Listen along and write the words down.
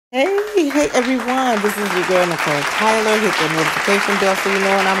Hey everyone, this is your girl Nicole Tyler. Hit the notification bell so you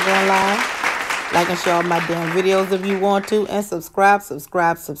know when I'm going live. Like and share all my damn videos if you want to. And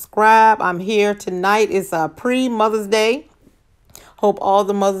subscribe. I'm here tonight. It's pre-Mother's Day. Hope all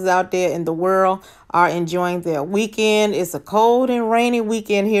the mothers out there in the world are enjoying their weekend. It's a cold and rainy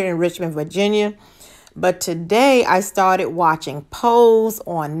weekend here in Richmond, Virginia. But today I started watching Pose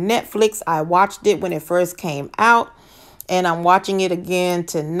on Netflix. I watched it when it first came out. And I'm watching it again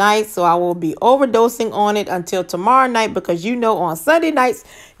tonight. So I will be overdosing on it until tomorrow night. Because you know on Sunday nights,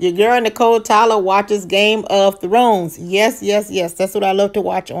 your girl Nicole Tyler watches Game of Thrones. Yes. That's what I love to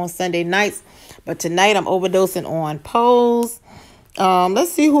watch on Sunday nights. But tonight I'm overdosing on Pose.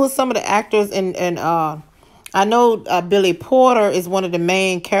 Let's see who are some of the actors. I know Billy Porter is one of the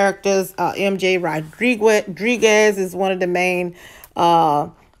main characters. MJ Rodriguez is one of the main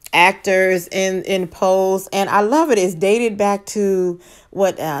actors in Pose, and I love it. It's dated back to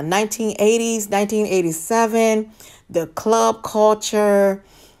 1980s, 1987. The club culture.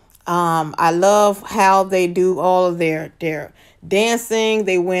 I love how they do all of their dancing.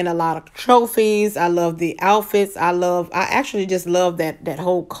 They win a lot of trophies. I love the outfits. I actually just love that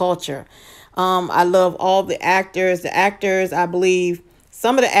whole culture. I love all the actors. The actors, I believe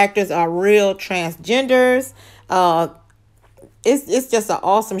some of the actors are real transgenders. It's just an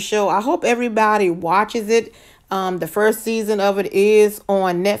awesome show. I hope everybody watches it. The first season of it is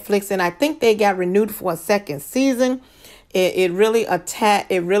on Netflix, and I think they got renewed for a second season. It really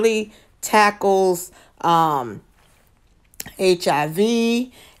tackles HIV.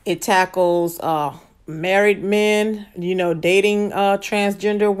 It tackles married men, dating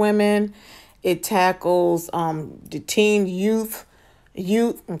transgender women. It tackles the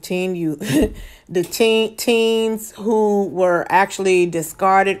the teens who were actually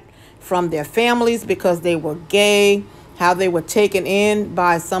discarded from their families because they were gay, how they were taken in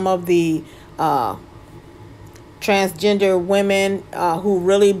by some of the transgender women who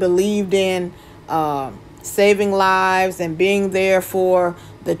really believed in saving lives and being there for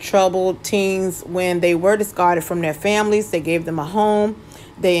the troubled teens when they were discarded from their families. They gave them a home.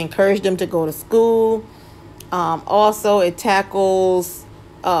 They encouraged them to go to school. Also, it tackles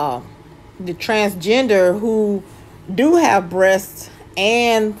the transgender who do have breasts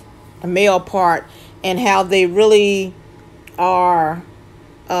and a male part, and how they really are,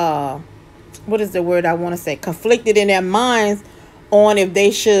 what is the word I want to say, conflicted in their minds on if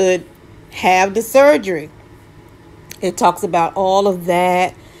they should have the surgery. It talks about all of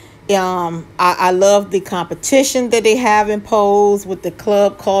that. I love the competition that they have in Pose with the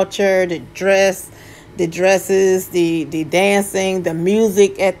club culture, the dresses, the dancing, the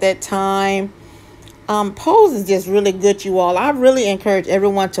music at that time. Pose is just really good, you all. I really encourage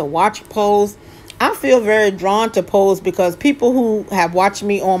everyone to watch Pose. I feel very drawn to Pose because people who have watched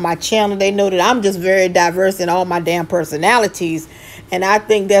me on my channel, they know that I'm just very diverse in all my damn personalities. And I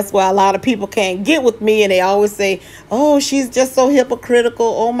think that's why a lot of people can't get with me. And they always say, oh, she's just so hypocritical.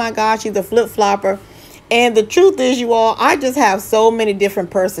 Oh, my gosh, she's a flip-flopper. And the truth is, you all, I just have so many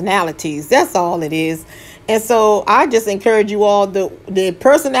different personalities. That's all it is. And so I just encourage you all, the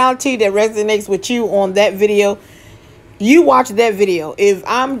personality that resonates with you on that video, you watch that video. If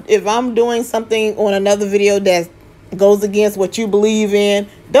I'm doing something on another video that goes against what you believe in,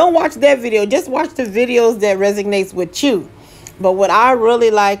 don't watch that video. Just watch the videos that resonates with you. But what I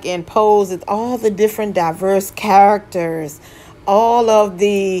really like in Pose is all the different diverse characters, all of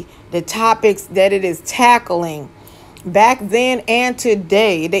the topics that it is tackling back then and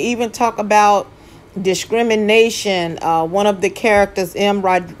today. They even talk about discrimination. One of the characters,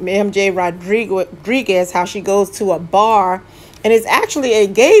 MJ Rodriguez, how she goes to a bar, and it's actually a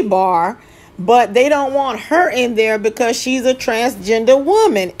gay bar, but they don't want her in there because she's a transgender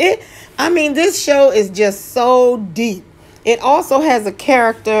woman. This show is just so deep. It also has a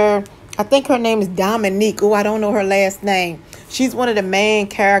character, I think her name is Dominique. Oh, I don't know her last name. She's one of the main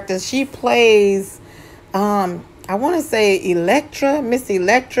characters. She plays, I want to say Miss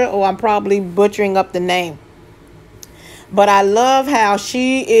Electra, or I'm probably butchering up the name. But I love how of course,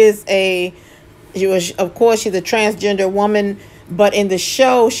 she's a transgender woman. But in the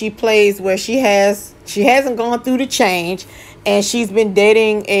show, she plays where she hasn't gone through the change. And she's been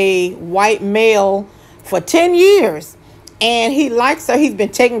dating a white male for 10 years. And he likes her. He's been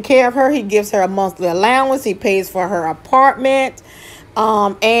taking care of her. He gives her a monthly allowance. He pays for her apartment.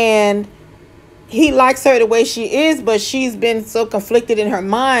 And he likes her the way she is, but she's been so conflicted in her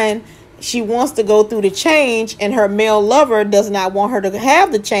mind. She wants to go through the change, and her male lover does not want her to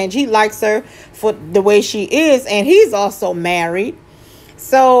have the change. He likes her for the way she is, and he's also married.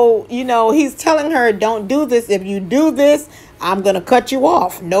 So, he's telling her, don't do this. If you do this, I'm going to cut you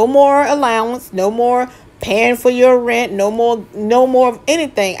off. No more allowance, no more paying for your rent, no more of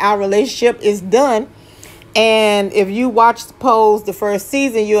anything. Our relationship is done. And if you watch Pose the first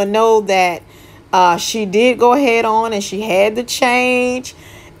season, you'll know that she did go ahead on and she had to change.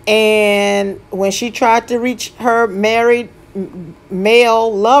 And when she tried to reach her married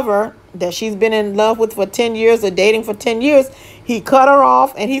male lover that she's been in love with for 10 years or dating for 10 years, he cut her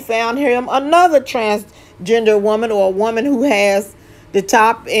off and he found him another transgender woman, or a woman who has the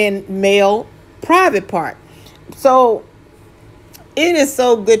top and male private part. So it is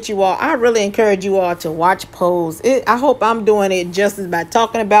so good, you all. I really encourage you all to watch Pose. I hope I'm doing it justice by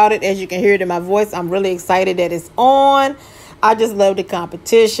talking about it. As you can hear it in my voice, I'm really excited that it's on. I just love the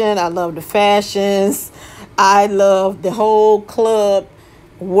competition. I love the fashions. I love the whole club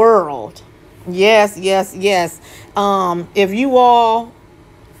world. Yes, yes, yes. If you all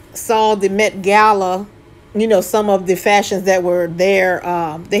saw the Met Gala, you know, some of the fashions that were there,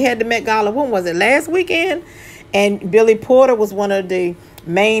 they had the Met Gala, when was it, last weekend? And Billy Porter was one of the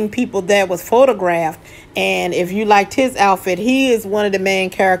main people that was photographed. And if you liked his outfit, he is one of the main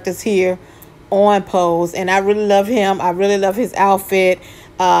characters here on Pose. And I really love him. I really love his outfit.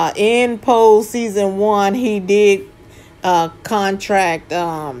 In Pose season 1, he did contract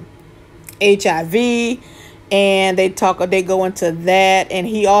HIV. And they go into that. And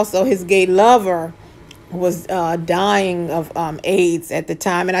he also, his gay lover was dying of AIDS at the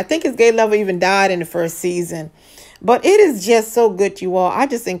time. And I think his gay lover even died in the first season. But it is just so good, you all. I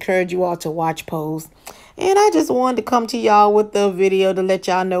just encourage you all to watch Pose. And I just wanted to come to y'all with the video to let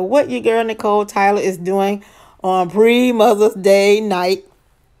y'all know what your girl Nicole Tyler is doing on pre-Mother's Day night.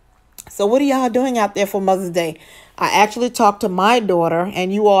 So what are y'all doing out there for Mother's Day? I actually talked to my daughter,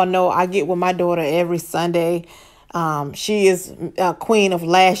 and you all know I get with my daughter every Sunday. She is Queen of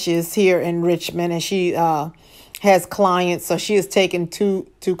Lashes here in Richmond, and she has clients. So she is taking two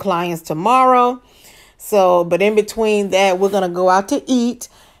clients tomorrow. So, but in between that, we're going to go out to eat,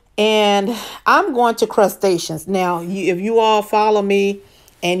 and I'm going to Crustaceans. Now, if you all follow me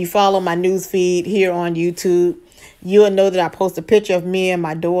and you follow my news feed here on YouTube, you'll know that I post a picture of me and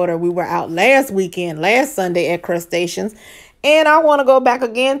my daughter. We were out last Sunday at Crustaceans, and I want to go back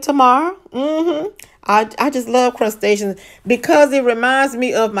again tomorrow. I just love Crustaceans because it reminds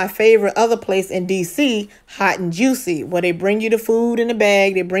me of my favorite other place in DC, Hot and Juicy, where they bring you the food in the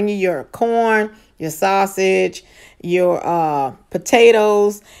bag. They bring you your corn, your sausage, your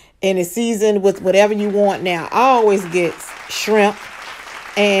potatoes, and it's seasoned with whatever you want. Now, I always get shrimp,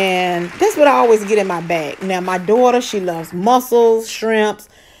 and that's what I always get in my bag. Now, my daughter, she loves mussels, shrimps,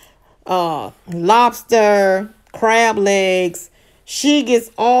 lobster, crab legs. She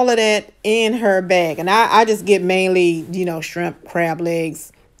gets all of that in her bag. And I just get mainly, you know, shrimp, crab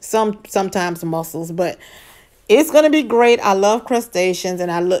legs, sometimes mussels, but it's going to be great. I love Crustaceans, and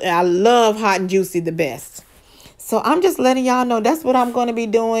I love Hot and Juicy the best. So I'm just letting y'all know that's what I'm going to be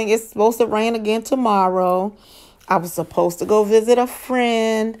doing. It's supposed to rain again tomorrow. I was supposed to go visit a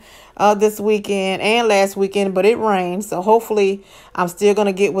friend this weekend and last weekend, but it rained. So hopefully I'm still going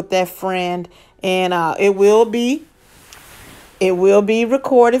to get with that friend, and it will be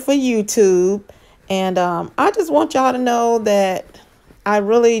recorded for YouTube. And I just want y'all to know that I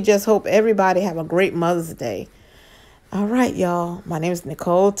really just hope everybody have a great Mother's Day. All right, y'all. My name is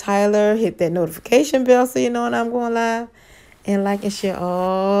Nicole Tyler. Hit that notification bell so you know when I'm going live. And like and share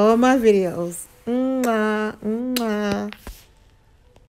all my videos. Mwah, mwah.